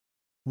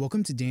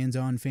Welcome to Dan's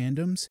On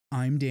Fandoms.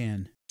 I'm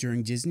Dan.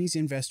 During Disney's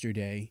Investor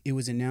Day, it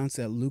was announced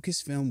that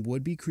Lucasfilm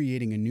would be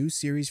creating a new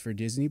series for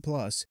Disney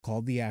Plus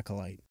called The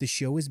Acolyte. The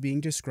show is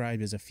being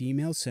described as a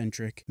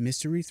female-centric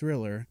mystery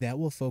thriller that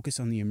will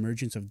focus on the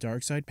emergence of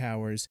dark side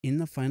powers in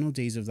the final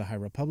days of the High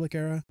Republic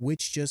era,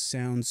 which just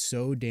sounds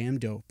so damn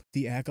dope.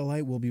 The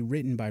Acolyte will be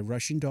written by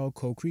Russian Doll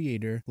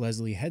co-creator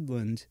Leslie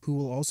Headland, who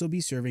will also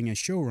be serving as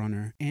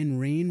showrunner,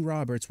 and Rain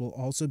Roberts will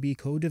also be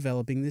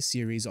co-developing the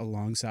series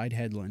alongside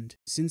Headland.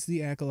 Since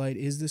The Acolyte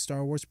is the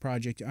Star Wars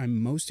project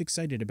I'm most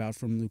excited about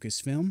from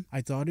Lucasfilm, I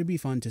thought it'd be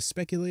fun to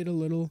speculate a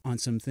little on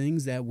some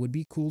things that would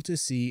be cool to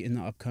see in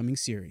the upcoming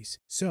series.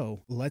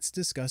 So, let's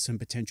discuss some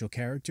potential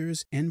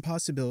characters and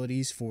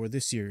possibilities for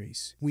the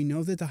series. We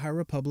know that the High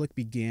Republic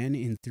began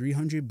in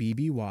 300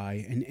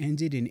 BBY and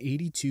ended in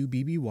 82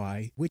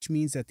 BBY, which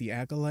means that the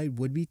Acolyte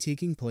would be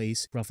taking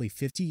place roughly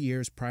 50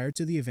 years prior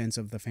to the events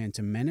of the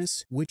Phantom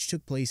Menace, which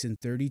took place in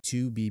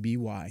 32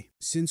 BBY.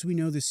 Since we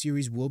know the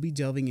series will be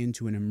delving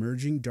into an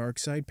emerging dark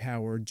side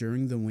power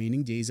during the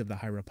waning days of the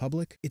High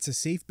Republic, it's a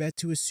safe bet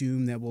to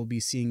assume that we'll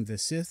be seeing the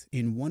Sith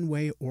in one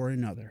way or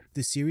another.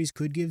 The series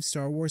could give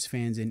Star Wars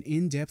fans an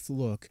in-depth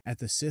look at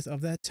the Sith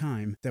of that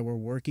time that were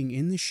working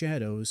in the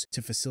shadows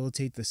to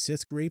facilitate the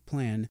Sith great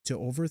plan to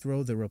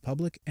overthrow the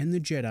Republic and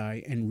the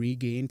Jedi and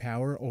regain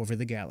power over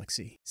the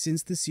galaxy.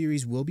 Since the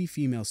series will be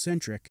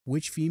female-centric,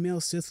 which female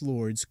Sith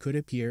Lords could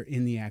appear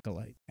in The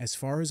Acolyte? As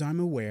far as I'm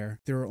aware,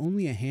 there are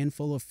only a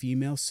handful of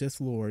female Sith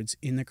Lords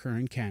in the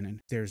current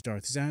canon. There's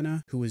Darth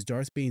Zana, who is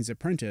Darth Bane's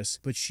apprentice,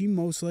 but she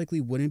most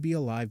likely wouldn't be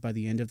alive by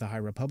the end of the High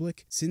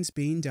Republic, since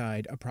Bane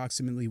died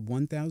approximately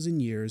 1,000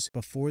 years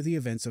before the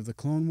events of the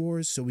Clone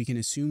Wars, so we can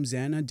assume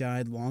Zana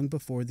died long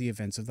before the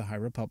events of the High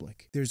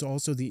Republic. There's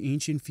also the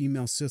ancient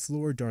female Sith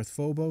Lord Darth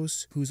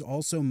Phobos, who's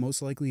also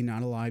most likely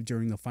not alive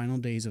during the final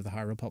days of the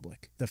High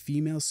Republic. The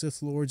female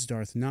Sith Lords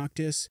Darth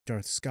Noctis,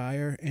 Darth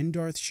Skyer, and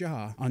Darth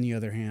Shah, on the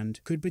other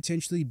hand, could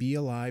potentially be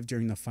alive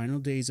during the final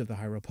days of the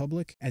High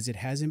Republic, as it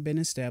hasn't been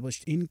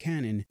established in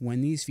canon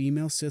when these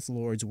female Sith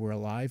Lords were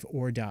alive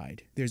or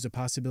died. There's a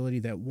possibility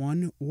that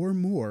one or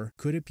more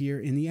could appear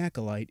in The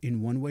Acolyte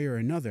in one way or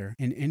another,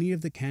 and any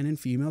of the canon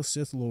female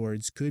Sith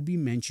Lords could be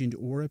mentioned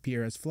or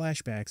appear as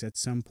flashbacks at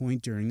some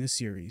point during the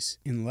series.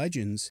 In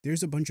Legends,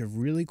 there's a bunch of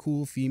really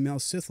cool female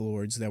Sith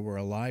Lords that were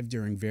alive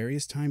during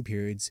various time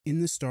periods in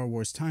the Star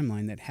Wars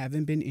timeline that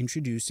haven't been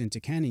introduced into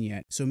canon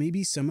yet, so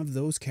maybe some of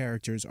those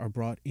characters are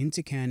brought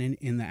into canon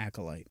in The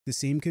Acolyte. The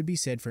same could be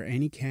said for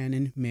any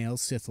canon male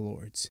Sith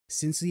Lords.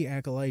 Since The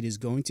Acolyte is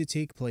going to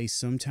take place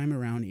sometime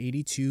around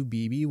 82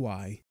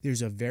 BBY,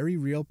 there's a very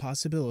real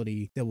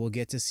possibility that we'll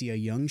get to see a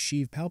young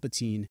Sheev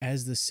Palpatine,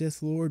 as the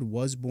Sith Lord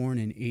was born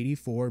in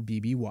 84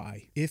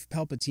 BBY. If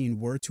Palpatine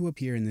were to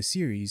appear in the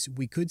series,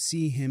 we could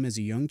see him as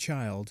a young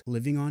child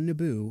living on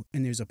Naboo,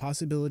 and there's a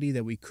possibility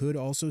that we could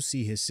also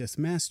see his Sith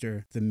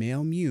Master, the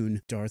male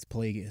Mune, Darth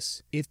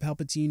Plagueis. If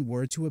Palpatine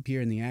were to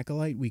appear in The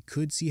Acolyte, we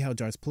could see how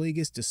Darth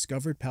Plagueis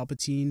discovered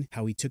Palpatine,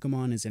 how he took him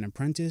on as an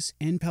apprentice,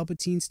 and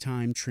Palpatine's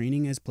time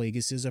training as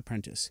Plagueis'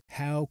 apprentice.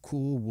 How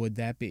cool would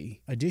that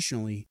be?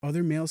 Additionally,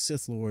 other male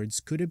Sith Lords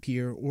could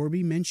appear or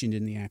be mentioned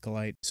in The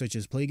Acolyte, such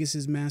as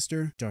Plagueis'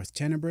 master, Darth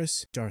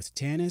Tenebrous, Darth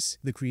Tanis,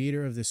 the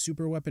creator of the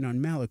super weapon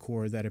on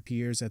Malachor that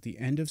appears at the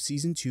end of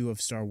Season 2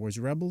 of Star Wars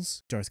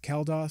Rebels, Darth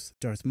Kaldoth,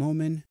 Darth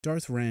Momin,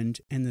 Darth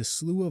Rend, and the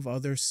slew of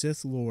other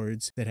Sith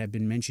Lords that have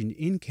been mentioned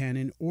in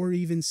canon, or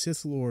even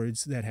Sith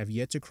Lords that have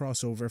yet to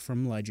cross over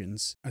from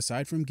Legends.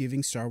 Aside from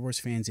giving Star Wars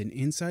fans an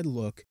inside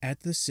look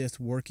at the Sith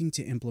working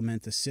to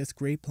implement the Sith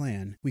Great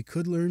Plan, we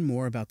could learn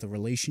more about the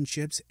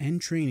relationships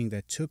and training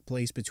that took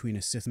place between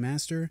a Sith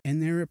Master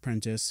and their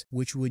apprentice,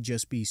 which would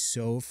just be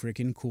so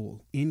freaking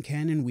cool. In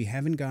canon, we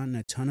haven't gotten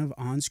a ton of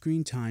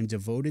on-screen time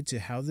devoted to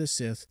how the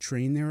Sith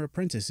train their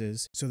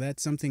apprentices, so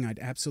that's something I'd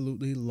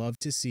absolutely love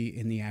to see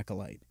in The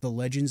Acolyte. The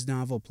Legends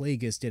novel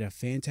Plagueis did a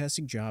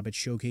fantastic job at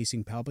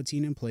showcasing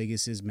Palpatine and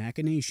Plagueis'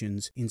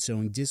 machinations in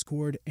sowing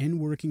discord and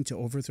working to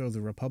overthrow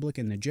the Republic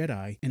and the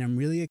Jedi, and I'm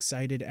really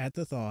excited at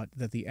the thought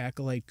that The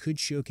Acolyte could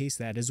showcase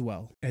that as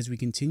well. As we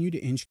continue to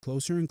inch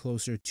closer and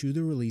closer to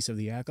the release of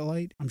The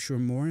Acolyte, I'm sure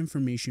more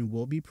information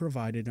will be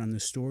provided on the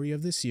story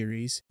of the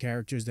series,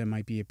 characters that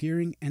might be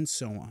appearing, and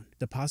so on.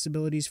 The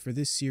possibilities for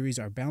this series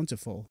are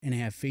bountiful, and I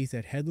have faith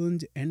that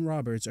Headland and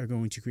Roberts are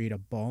going to create a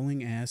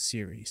balling-ass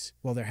series.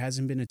 While there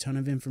hasn't been a ton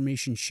of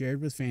information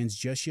shared with fans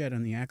just yet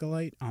on The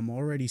Acolyte, I'm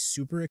already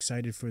super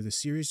excited for the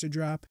series to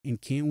drop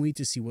and can't wait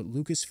to see what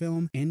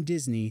Lucasfilm and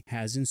Disney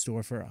has in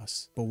store for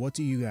us. But what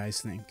do you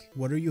guys think?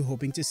 What are you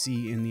hoping to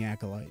see in The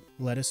Acolyte?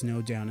 Let us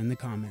know down in the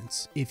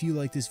comments. If you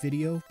like this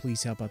video,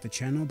 please help out the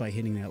channel by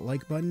hitting that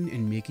like button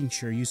and making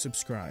sure you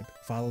subscribe.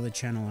 Follow the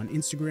channel on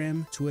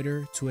Instagram,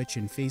 Twitter, Twitch,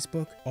 and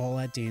Facebook, all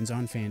at Dan's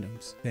On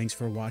Fandoms. Thanks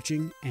for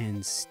watching,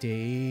 and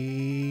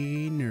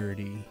stay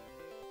nerdy.